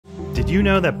Did you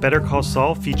know that Better Call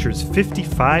Saul features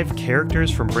 55 characters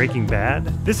from Breaking Bad?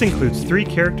 This includes 3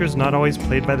 characters not always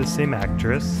played by the same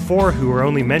actress, 4 who are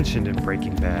only mentioned in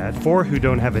Breaking Bad, 4 who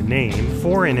don't have a name,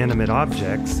 4 inanimate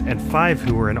objects, and 5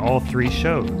 who were in all 3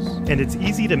 shows. And it's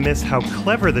easy to miss how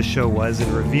clever the show was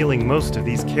in revealing most of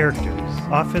these characters.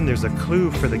 Often there's a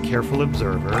clue for the careful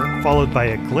observer, followed by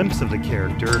a glimpse of the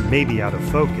character, maybe out of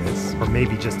focus, or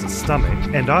maybe just a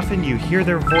stomach, and often you hear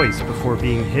their voice before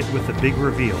being hit with a big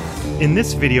reveal. In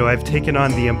this video, I've taken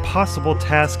on the impossible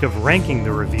task of ranking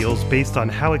the reveals based on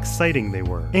how exciting they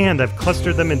were, and I've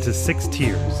clustered them into 6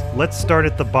 tiers. Let's start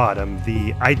at the bottom,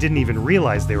 the I didn't even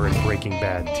realize they were in Breaking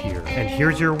Bad tier. And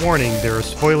here's your warning, there are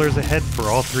spoilers ahead for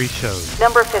all 3 shows.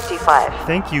 Number 55.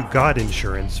 Thank you, God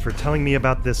Insurance, for telling me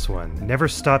about this one. Never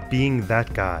stop being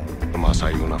that guy.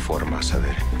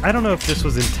 I don't know if this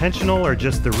was intentional or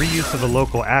just the reuse of a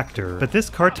local actor, but this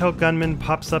cartel gunman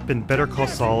pops up in Better Call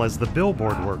Saul as the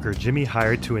billboard worker Jimmy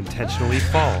hired to intentionally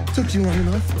fall. Took you long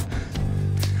enough.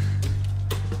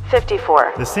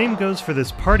 54. The same goes for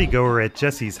this partygoer at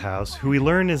Jesse's house, who we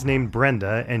learn is named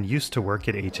Brenda and used to work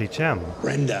at HHM.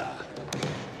 Brenda,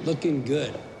 looking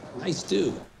good. Nice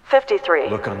do. 53.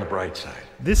 Look on the bright side.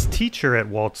 This teacher at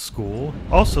Walt's school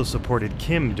also supported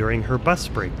Kim during her bus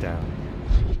breakdown.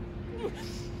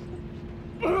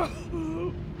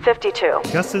 52.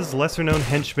 Gus's lesser-known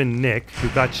henchman Nick, who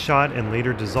got shot and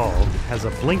later dissolved, has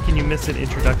a blink-and-you-miss-it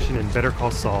introduction in Better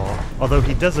Call Saul, although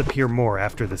he does appear more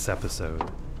after this episode.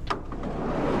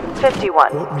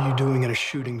 51. What were you doing in a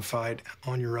shooting fight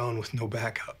on your own with no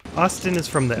backup? Austin is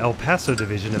from the El Paso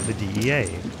division of the DEA.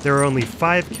 There are only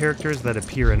 5 characters that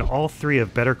appear in all 3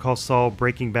 of Better Call Saul,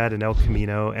 Breaking Bad, and El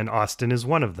Camino, and Austin is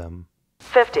one of them.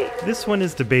 50. This one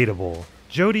is debatable.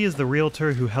 Jody is the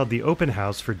realtor who held the open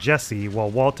house for Jesse while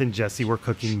Walt and Jesse were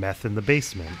cooking meth in the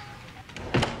basement.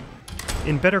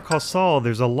 In Better Call Saul,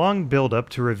 there's a long build-up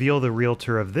to reveal the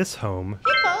realtor of this home.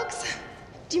 Hey folks,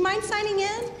 do you mind signing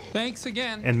in? Thanks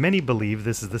again. And many believe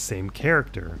this is the same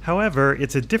character. However,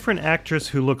 it's a different actress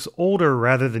who looks older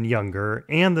rather than younger,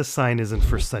 and the sign isn't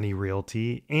for Sunny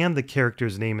Realty, and the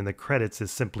character's name in the credits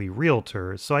is simply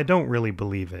Realtor, so I don't really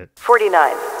believe it. 49.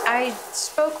 I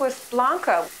spoke with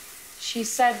Blanca. She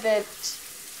said that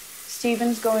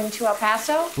Steven's going to El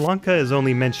Paso. Blanca is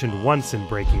only mentioned once in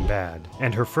Breaking Bad,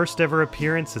 and her first ever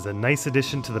appearance is a nice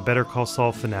addition to the Better Call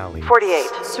Saul finale. 48.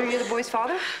 So you're the boy's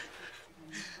father?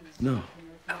 No.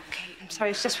 Okay, I'm sorry.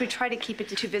 It's just we try to keep it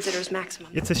to 2 visitors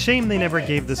maximum. It's a shame they never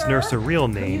gave this nurse a real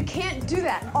You name. can't do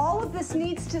that. All of this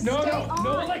needs to stay on.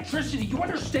 No electricity, you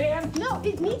understand? No,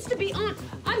 it needs to be on.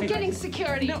 I'm getting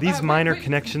security. These minor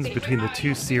connections between the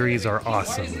 2 series are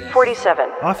awesome. 47.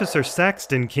 Officer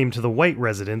Saxton came to the White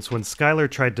residence when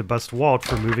Skyler tried to bust Walt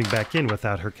for moving back in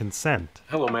without her consent.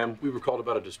 Hello, ma'am. We were called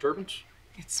about a disturbance.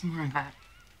 It's more of a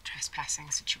trespassing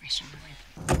situation,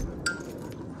 really.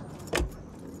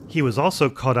 He was also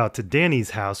called out to Danny's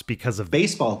house because of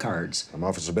baseball cards. I'm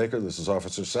Officer Baker. This is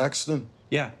Officer Saxton.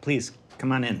 Yeah, please,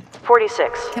 come on in.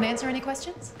 46. Can I answer any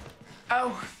questions?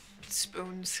 Oh,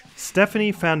 spoons.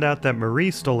 Stephanie found out that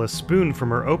Marie stole a spoon from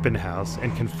her open house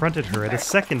and confronted her at a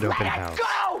second open house,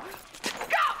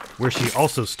 where she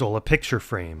also stole a picture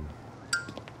frame.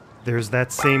 There's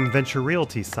that same Venture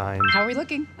Realty sign. How are we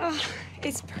looking? Oh,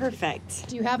 it's perfect.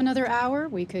 Do you have another hour?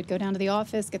 We could go down to the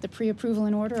office, get the pre-approval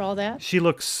in order, all that. She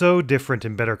looks so different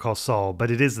in Better Call Saul, but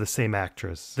it is the same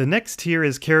actress. The next tier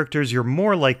is characters you're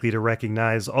more likely to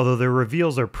recognize, although their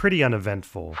reveals are pretty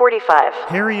uneventful. 45.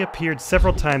 Harry appeared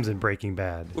several times in Breaking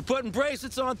Bad. We're putting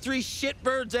bracelets on 3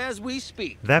 shitbirds as we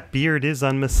speak. That beard is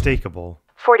unmistakable.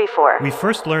 44. We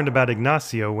first learned about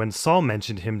Ignacio when Saul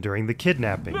mentioned him during the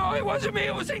kidnapping. No, it wasn't me,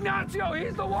 it was Ignacio,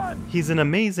 he's the one! He's an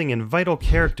amazing and vital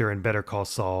character in Better Call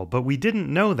Saul, but we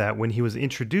didn't know that when he was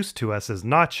introduced to us as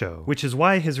Nacho, which is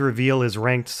why his reveal is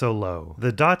ranked so low.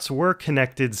 The dots were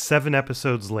connected 7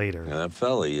 episodes later. Now, that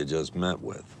fella you just met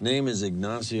with, name is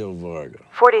Ignacio Varga.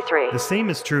 43. The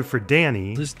same is true for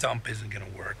Danny. This dump isn't gonna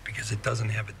work because it doesn't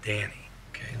have a Danny.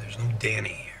 Okay, there's no Danny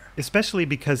here. Especially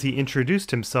because he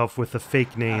introduced himself with a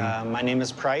fake name. My name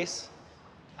is Price.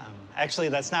 Actually,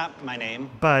 that's not my name.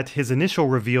 But his initial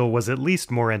reveal was at least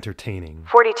more entertaining.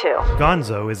 42.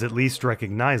 Gonzo is at least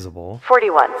recognizable.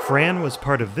 41. Fran was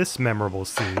part of this memorable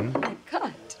scene. Oh my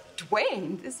God,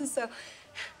 Dwayne, this is so...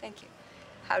 Thank you.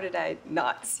 How did I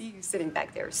not see you sitting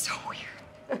back there? So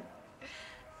weird.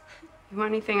 You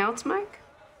want anything else, Mike?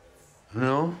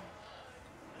 No,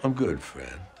 I'm good,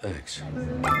 Fran. Thanks.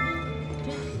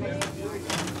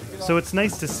 So it's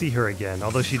nice to see her again,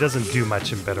 although she doesn't do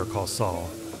much in Better Call Saul.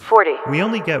 40. We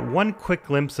only get one quick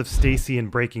glimpse of Stacy in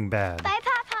Breaking Bad. Bye,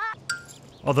 Papa.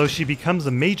 Although she becomes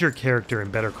a major character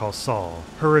in Better Call Saul,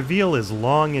 her reveal is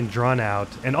long and drawn out,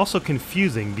 and also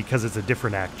confusing because it's a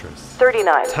different actress.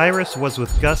 39. Tyrus was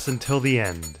with Gus until the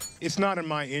end. It's not in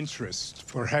my interest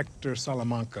for Hector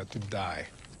Salamanca to die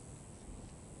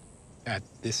at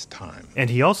this time. And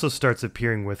he also starts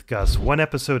appearing with Gus one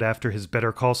episode after his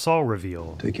Better Call Saul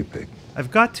reveal. Take your pick.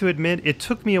 I've got to admit, it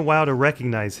took me a while to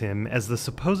recognize him, as the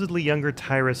supposedly younger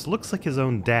Tyrus looks like his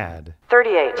own dad.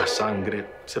 38. La sangre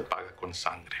se paga con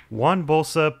sangre. Juan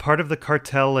Bolsa, part of the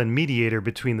cartel and mediator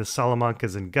between the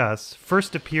Salamancas and Gus,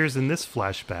 first appears in this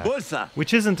flashback, Bolsa.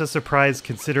 Which isn't a surprise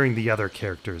considering the other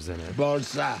characters in it.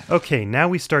 Bolsa. Okay, now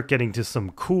we start getting to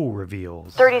some cool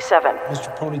reveals. 37.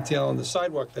 Mr. Ponytail on the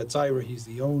sidewalk, that's Ira. He's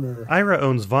the owner. Ira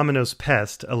owns Vominos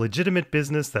Pest, a legitimate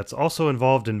business that's also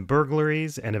involved in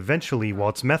burglaries and eventually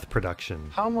Walt's meth production.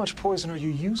 How much poison are you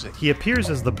using? He appears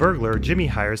as the burglar Jimmy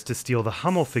hires to steal the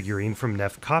Hummel figurine from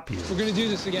Neff Copier. We're gonna do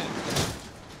this again.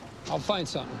 I'll find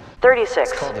something.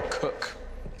 36. It's called a cook,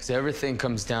 because everything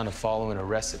comes down to following a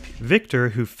recipe. Victor,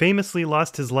 who famously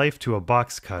lost his life to a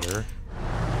box cutter,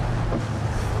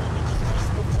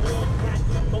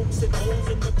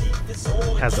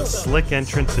 has a slick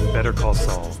entrance in Better Call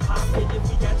Saul.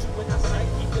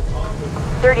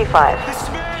 35. This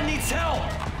man needs help!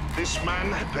 This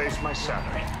man pays my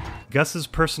salary. Gus's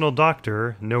personal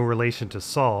doctor, no relation to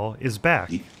Saul, is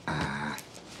back.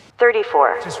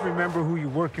 34. Just remember who you're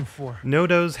working for.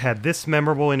 Nodo's had this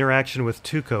memorable interaction with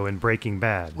Tuco in Breaking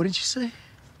Bad. What did you say?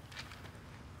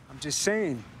 I'm just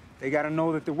saying, they gotta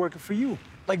know that they're working for you.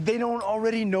 Like they don't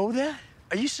already know that?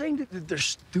 Are you saying that they're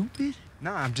stupid?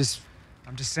 Nah, I'm just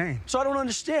saying. So I don't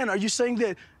understand. Are you saying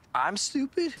that I'm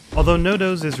stupid? Although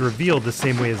Nodo's is revealed the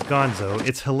same way as Gonzo,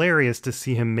 it's hilarious to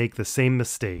see him make the same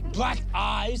mistake. Black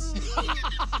eyes?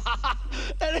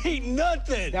 That ain't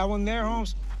nothing. That one there,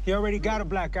 Holmes, he already got a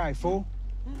black eye, fool.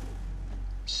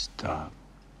 Stop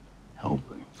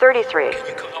helping. 33. Can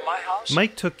you come to my house?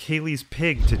 Mike took Kaylee's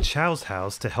pig to Chow's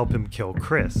house to help him kill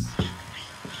Chris.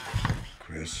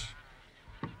 Chris,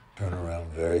 turn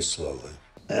around very slowly.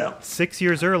 6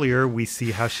 years earlier, we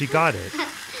see how she got it.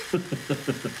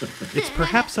 It's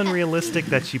perhaps unrealistic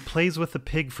that she plays with the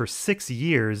pig for 6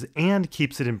 years and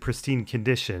keeps it in pristine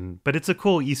condition, but it's a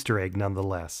cool Easter egg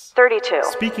nonetheless. 32.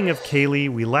 Speaking of Kaylee,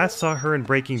 we last saw her in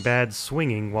Breaking Bad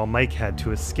swinging while Mike had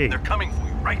to escape. They're coming for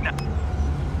you right now.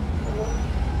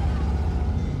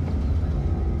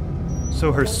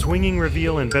 So her swinging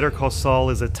reveal in Better Call Saul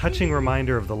is a touching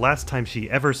reminder of the last time she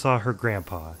ever saw her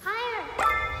grandpa.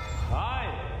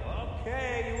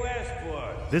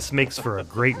 This makes for a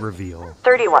great reveal.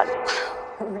 31.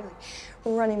 Really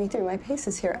running me through my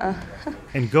paces here.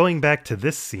 And going back to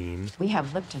this scene, We have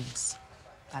Liptons.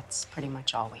 That's pretty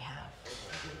much all we have.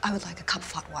 I would like a cup of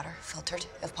hot water, filtered,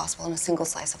 if possible, and a single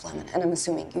slice of lemon. And I'm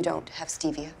assuming you don't have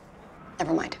stevia.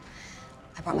 Never mind.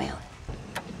 I brought my own.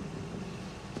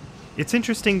 it's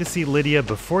interesting to see Lydia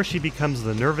before she becomes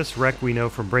the nervous wreck we know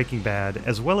from Breaking Bad,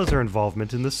 as well as her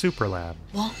involvement in the Super Lab.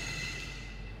 What?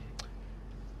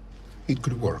 It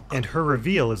could work. And her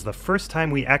reveal is the first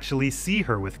time we actually see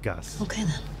her with Gus. Okay,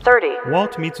 then. 30.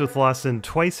 Walt meets with Lawson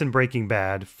twice in Breaking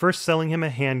Bad, first selling him a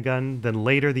handgun, then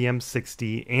later the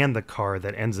M60 and the car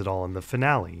that ends it all in the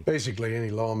finale. Basically, any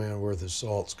lawman worth his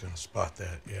salt's gonna spot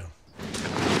that, yeah.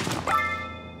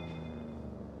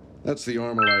 That's the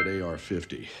Armalite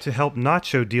AR-50. To help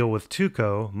Nacho deal with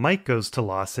Tuco, Mike goes to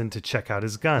Lawson to check out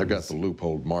his guns. I got the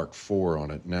loophole Mark IV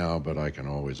on it now, but I can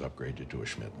always upgrade you to a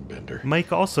Schmidt & Bender.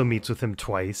 Mike also meets with him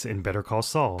twice in Better Call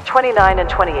Saul. 29 and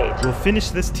 28. We'll finish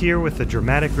this tier with the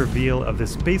dramatic reveal of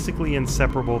this basically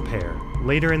inseparable pair.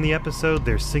 Later in the episode,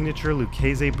 their signature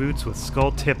Lucchese boots with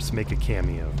skull tips make a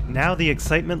cameo. Now the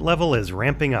excitement level is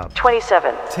ramping up.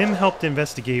 27. Tim helped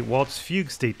investigate Walt's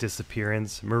fugue state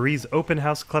disappearance, Marie's open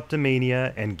house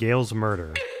kleptomania, and Gail's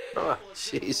murder. Oh,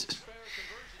 Jesus.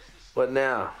 What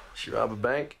now? She rob a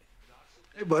bank?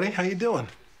 Hey, buddy, how you doing?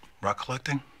 Rock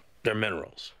collecting? They're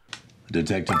minerals.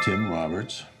 Detective Tim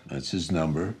Roberts, that's his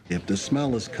number. If the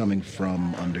smell is coming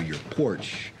from under your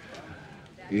porch,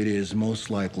 it is most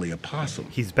likely a possum.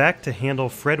 He's back to handle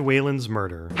Fred Whalen's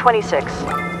murder. 26.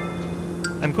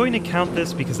 I'm going to count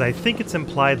this because I think it's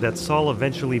implied that Saul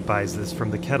eventually buys this from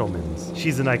the Kettlemans.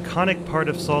 She's an iconic part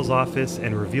of Saul's office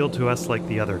and revealed to us like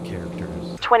the other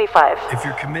characters. 25. If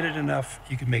you're committed enough,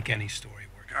 you can make any story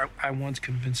work. I once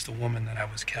convinced a woman that I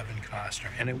was Kevin Costner,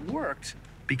 and it worked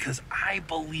because I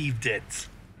believed it.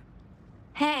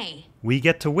 Hey, We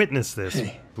get to witness this,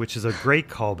 which is a great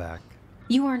callback.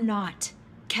 you are not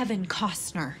Kevin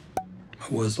Costner. I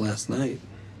was last night.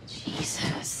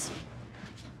 Jesus.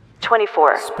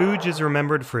 24. Spooge is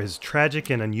remembered for his tragic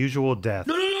and unusual death.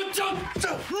 No, don't!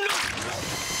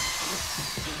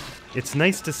 It's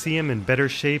nice to see him in better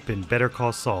shape in Better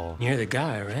Call Saul. You're the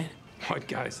guy, right? What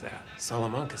guy's that?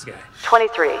 Salamanca's guy.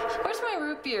 23. Where's my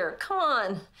root beer? Come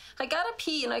on. I gotta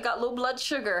pee and I got low blood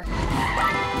sugar.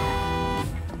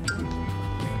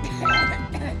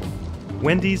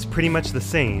 Wendy's pretty much the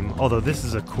same, although this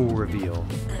is a cool reveal.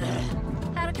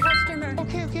 Had a customer.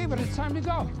 Okay, but it's time to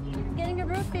go. Getting a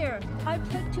root beer. I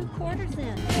put 2 quarters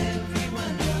in.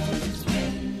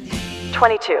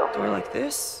 22. A door like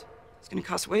this, it's gonna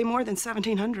cost way more than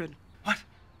 $1,700. What?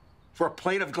 For a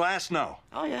plate of glass? No.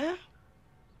 Oh, yeah?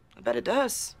 I bet it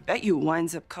does. Bet you it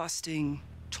winds up costing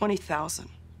 $20,000.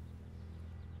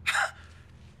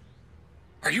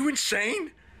 Are you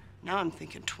insane? Now I'm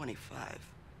thinking 25.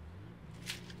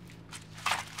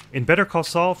 In Better Call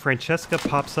Saul, Francesca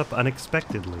pops up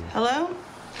unexpectedly. Hello?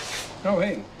 Oh,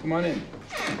 hey, come on in.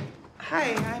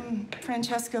 Hi, I'm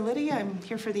Francesca Lydia. I'm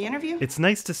here for the interview. It's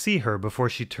nice to see her before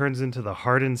she turns into the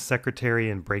hardened secretary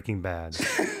in Breaking Bad.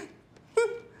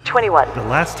 21. The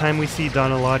last time we see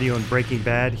Don Eladio in Breaking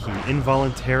Bad, he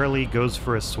involuntarily goes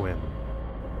for a swim.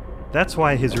 That's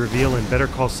why his reveal in Better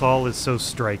Call Saul is so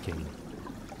striking.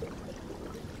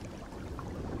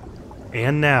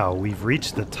 And now, we've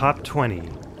reached the top 20.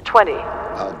 20.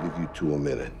 I'll give you 2 a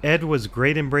minute. Ed was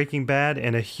great in Breaking Bad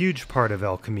and a huge part of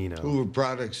El Camino. Hoover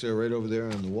Products are right over there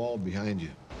on the wall behind you.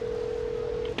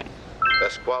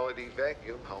 Best quality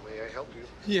vacuum. How may I help you?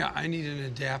 Yeah, I need an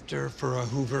adapter for a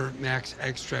Hoover Max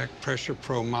Extract Pressure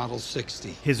Pro Model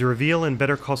 60. His reveal in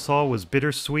Better Call Saul was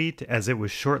bittersweet, as it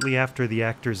was shortly after the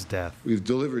actor's death. We've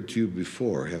delivered to you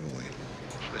before, haven't we?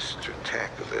 Mr.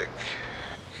 Takovic.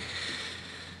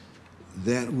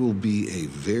 That will be a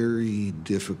very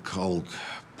difficult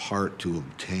part to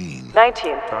obtain.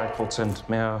 19. 3%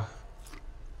 mehr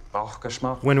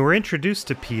Bauchgeschmack. When we're introduced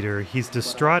to Peter, he's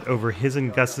distraught over his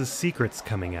and Gus's secrets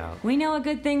coming out. We know a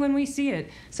good thing when we see it,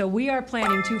 so we are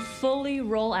planning to fully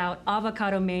roll out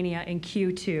Avocado Mania in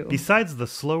Q2. Besides the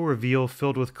slow reveal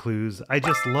filled with clues, I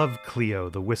just love Cleo,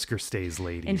 the Whisker Stays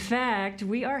lady. In fact,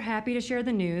 we are happy to share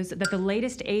the news that the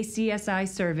latest ACSI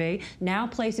survey now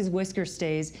places Whisker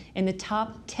Stays in the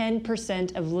top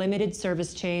 10% of limited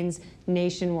service chains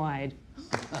nationwide.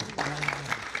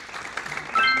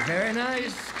 Very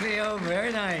nice, Cleo,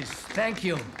 very nice. Thank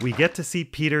you. We get to see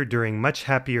Peter during much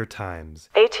happier times.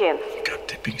 18. Got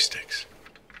dipping sticks.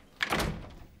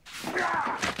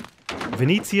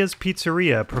 Venezia's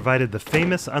Pizzeria provided the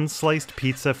famous unsliced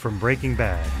pizza from Breaking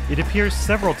Bad. It appears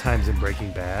several times in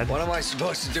Breaking Bad. What am I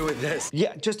supposed to do with this?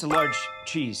 Yeah, just a large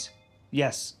cheese.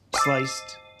 Yes,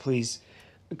 sliced, please.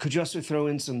 Could you also throw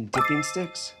in some dipping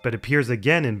sticks? But appears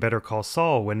again in Better Call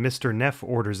Saul when Mr. Neff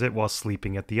orders it while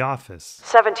sleeping at the office.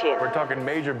 17. We're talking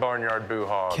major barnyard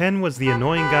boo-hog. Ken was the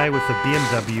annoying guy with the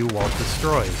BMW Walt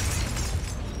destroys.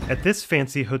 At this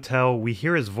fancy hotel, we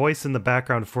hear his voice in the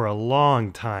background for a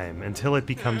long time until it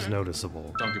becomes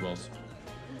noticeable. Donkey balls.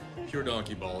 Pure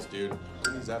donkey balls, dude.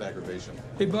 Who needs that aggravation?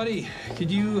 Hey, buddy, could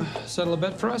you settle a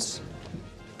bet for us?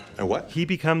 A what? He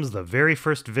becomes the very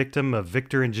first victim of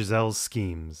Victor and Giselle's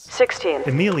schemes. 16.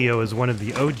 Emilio is one of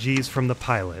the OGs from the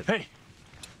pilot. Hey,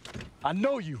 I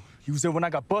know you. He was there when I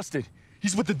got busted.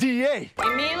 He's with the DEA.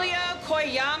 Emilio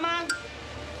Koyama?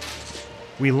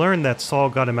 We learn that Saul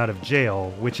got him out of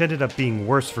jail, which ended up being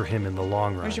worse for him in the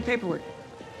long run. Where's your paperwork?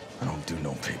 I don't do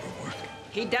no paperwork.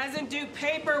 He doesn't do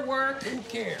paperwork. Who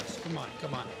cares? Come on,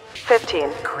 come on.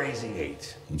 15. Crazy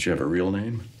 8. Don't you have a real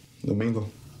name? Domingo.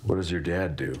 What does your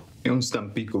dad do? He owns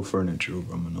Tampico Furniture,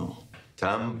 Romano.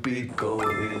 Tampico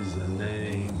is the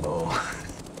name. Oh.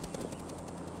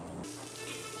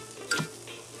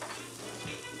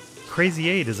 Crazy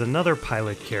 8 is another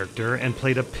pilot character and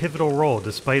played a pivotal role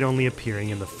despite only appearing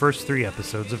in the first 3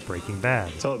 episodes of Breaking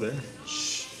Bad. It's all there.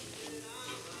 Shh.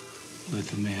 Let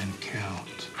the man count.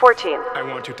 14. I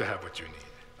want you to have what you need.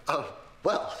 Oh,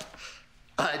 well,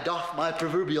 I doff my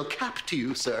proverbial cap to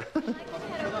you, sir.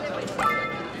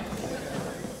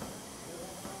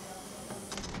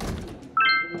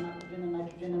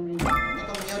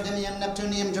 Neodymium,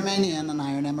 neptunium, germanium, and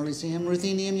iron, americium,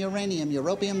 ruthenium, uranium,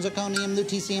 europium, zirconium,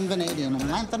 lutetium, vanadium, and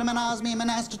lanthanum, and osmium, and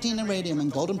astatine, and radium,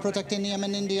 and golden protactinium,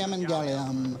 and indium, and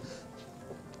gallium.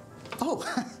 Oh,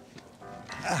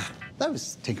 that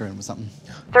was tinkering with something.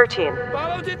 13.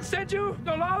 Lalo didn't send you?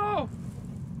 No, Lalo?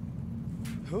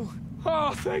 Who?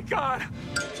 Oh, thank God.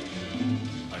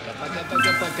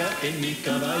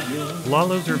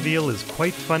 Lalo's reveal is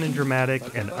quite fun and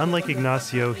dramatic, and unlike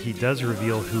Ignacio, he does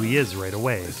reveal who he is right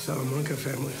away. The Salamanca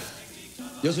family.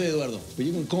 Yo soy Eduardo, but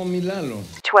you can call me Lalo.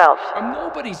 12. I'm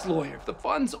nobody's lawyer. The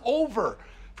fun's over.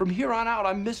 From here on out,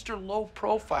 I'm Mr. Low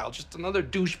Profile, just another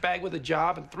douchebag with a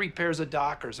job and 3 pairs of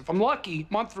Dockers. If I'm lucky,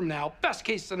 a month from now, best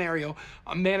case scenario,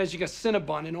 I'm managing a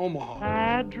Cinnabon in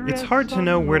Omaha. It's hard to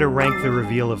know where to rank the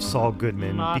reveal of Saul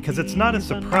Goodman because it's not a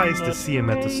surprise to see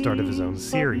him at the start of his own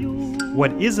series.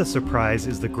 What is a surprise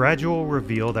is the gradual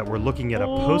reveal that we're looking at a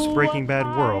post-Breaking Bad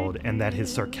world and that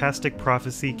his sarcastic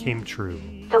prophecy came true.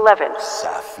 11.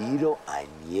 Zafiro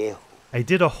Añejo. I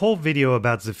did a whole video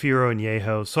about Zafiro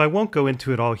Añejo, so I won't go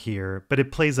into it all here, but it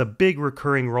plays a big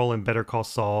recurring role in Better Call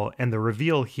Saul, and the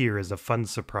reveal here is a fun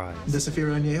surprise. The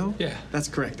Zafiro Añejo? Yeah. That's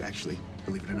correct, actually,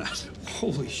 believe it or not.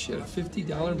 Holy shit, a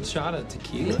 $50 shot of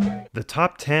tequila? The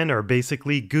top 10 are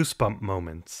basically goosebump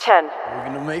moments. 10. We're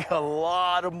gonna make a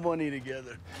lot of money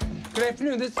together. Good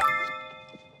afternoon, this...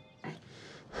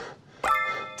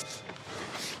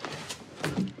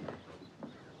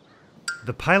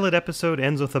 The pilot episode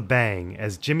ends with a bang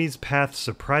as Jimmy's path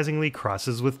surprisingly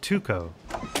crosses with Tuco.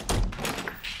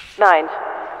 9.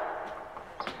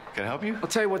 Can I help you? I'll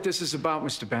tell you what this is about,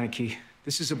 Mr. Bannicky.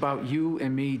 This is about you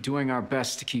and me doing our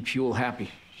best to keep Huel happy.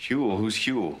 Huel? Who's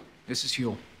Huel? This is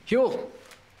Huel. Huel,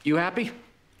 you happy?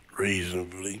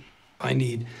 Reasonably. I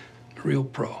need a real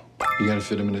pro. You gotta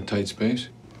fit him in a tight space?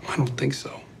 I don't think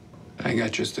so. I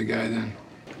got just the guy then.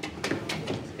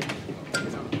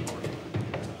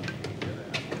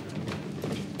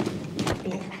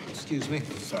 Excuse me.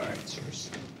 Sorry,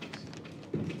 sirs.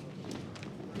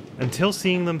 Until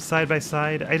seeing them side by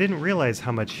side, I didn't realize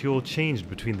how much Huel changed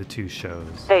between the two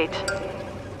shows. 8.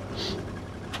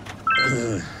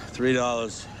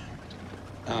 $3.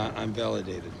 I'm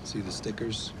validated. See the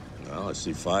stickers? Well, I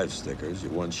see 5 stickers.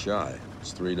 You're one shy.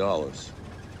 It's $3.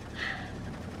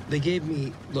 They gave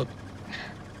me, look,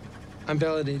 I'm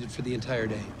validated for the entire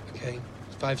day, okay?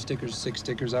 5 stickers, 6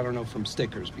 stickers, I don't know from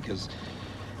stickers because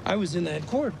I was in that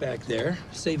court back there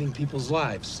saving people's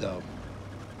lives, so.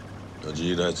 Oh,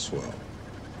 gee, that's swell.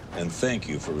 And thank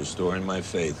you for restoring my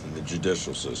faith in the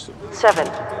judicial system. 7.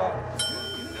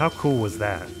 How cool was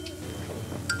that?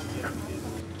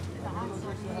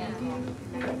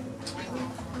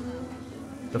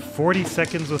 The 40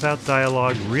 seconds without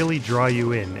dialogue really draw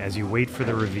you in as you wait for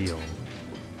the reveal.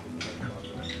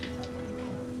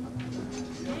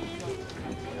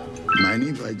 Mind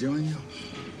if I join you?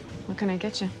 What can I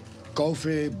get you?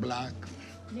 Coffee, black.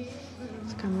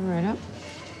 It's coming right up.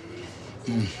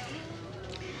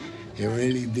 He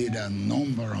really did a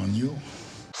number on you.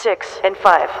 6 and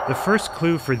 5. The first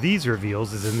clue for these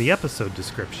reveals is in the episode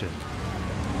description.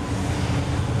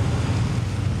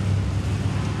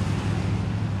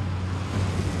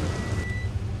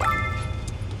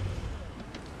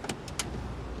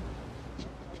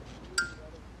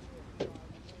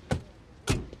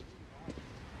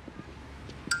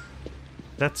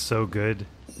 That's so good.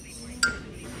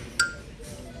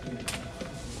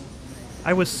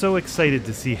 I was so excited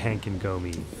to see Hank and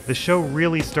Gomi. The show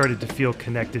really started to feel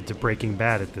connected to Breaking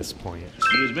Bad at this point.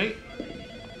 Excuse me?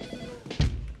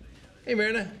 Hey,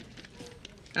 Marina.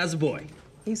 How's the boy?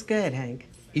 He's good, Hank.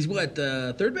 He's what,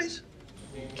 third base?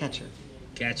 Catcher.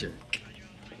 Catcher.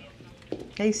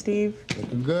 Hey, Steve.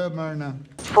 Looking good, Myrna.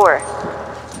 4.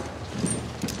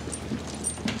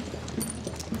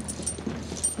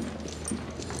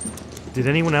 Did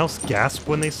anyone else gasp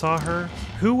when they saw her?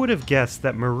 Who would have guessed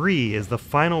that Marie is the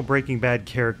final Breaking Bad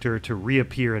character to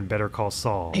reappear in Better Call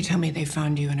Saul? They tell me they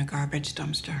found you in a garbage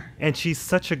dumpster. And she's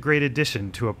such a great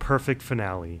addition to a perfect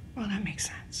finale. Well, that makes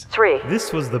sense. 3.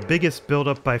 This was the biggest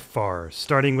build-up by far,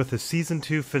 starting with the Season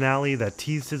 2 finale that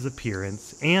teased his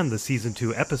appearance, and the Season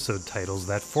 2 episode titles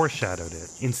that foreshadowed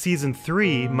it. In Season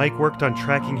 3, Mike worked on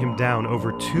tracking him down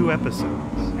over 2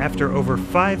 episodes. After over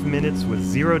 5 minutes with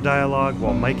 0 dialogue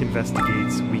while Mike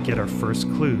investigates, we get our first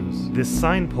clues. This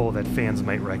sign pole that fans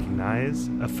might recognize,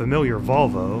 a familiar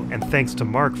Volvo, and thanks to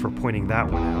Mark for pointing that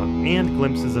one out, and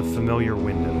glimpses of familiar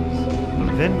windows.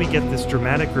 Then we get this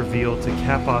dramatic reveal to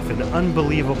cap off an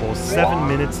unbelievable 7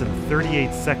 minutes and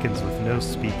 38 seconds with no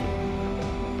speaking.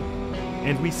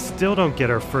 And we still don't get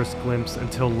our first glimpse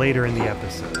until later in the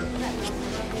episode.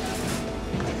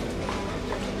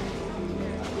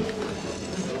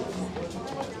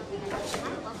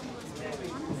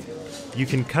 You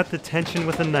can cut the tension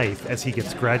with a knife as he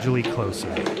gets gradually closer.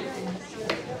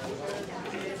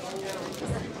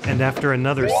 And after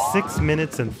another 6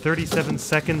 minutes and 37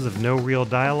 seconds of no real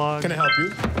dialogue... Can I help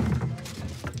you?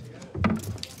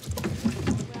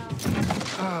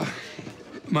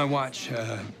 My watch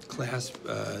clasp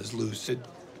is loose. It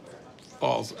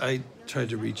falls. I tried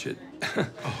to reach it.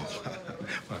 Oh,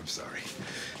 I'm sorry.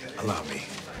 Allow me.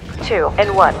 2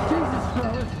 and 1.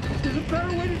 There's a better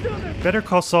way to do this. Better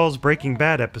Call Saul's Breaking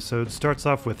Bad episode starts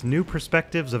off with new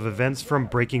perspectives of events from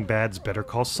Breaking Bad's Better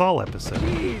Call Saul episode.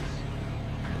 Jeez.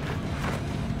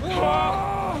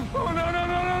 Oh, no, no, no,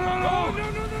 no, no, no, no,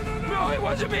 no, no, no, no, it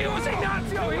wasn't me, it was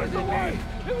Ignacio, he's the one.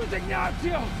 It was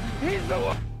Ignacio, he's the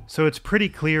one. So it's pretty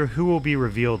clear who will be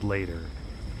revealed later.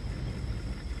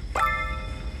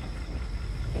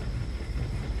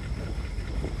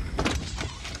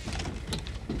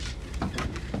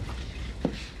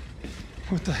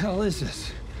 What the hell is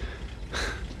this?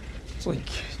 It's like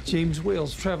James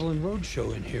Whale's traveling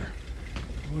roadshow in here.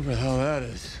 Whatever the hell that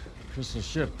is. Crystal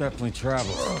ship definitely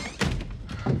travels.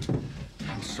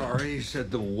 I'm sorry, you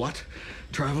said the what?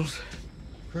 Travels?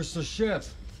 Crystal ship.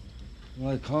 What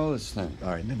do I call this thing?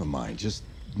 All right, never mind. Just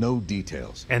no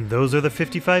details. And those are the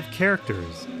 55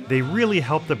 characters. They really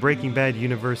help the Breaking Bad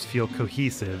universe feel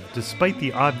cohesive, despite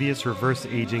the obvious reverse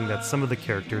aging that some of the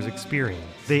characters experience.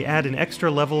 They add an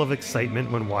extra level of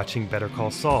excitement when watching Better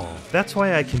Call Saul. That's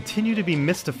why I continue to be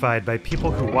mystified by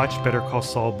people who watch Better Call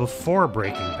Saul before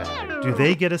Breaking Bad. Do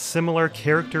they get a similar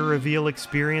character reveal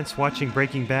experience watching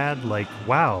Breaking Bad? Like,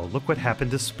 wow, look what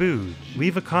happened to Spooge.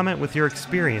 Leave a comment with your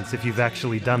experience if you've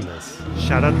actually done this.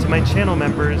 Shout out to my channel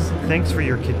members. Thanks for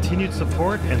your continued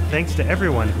support, and thanks to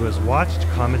everyone who has watched,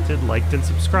 commented, liked, and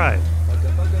subscribed.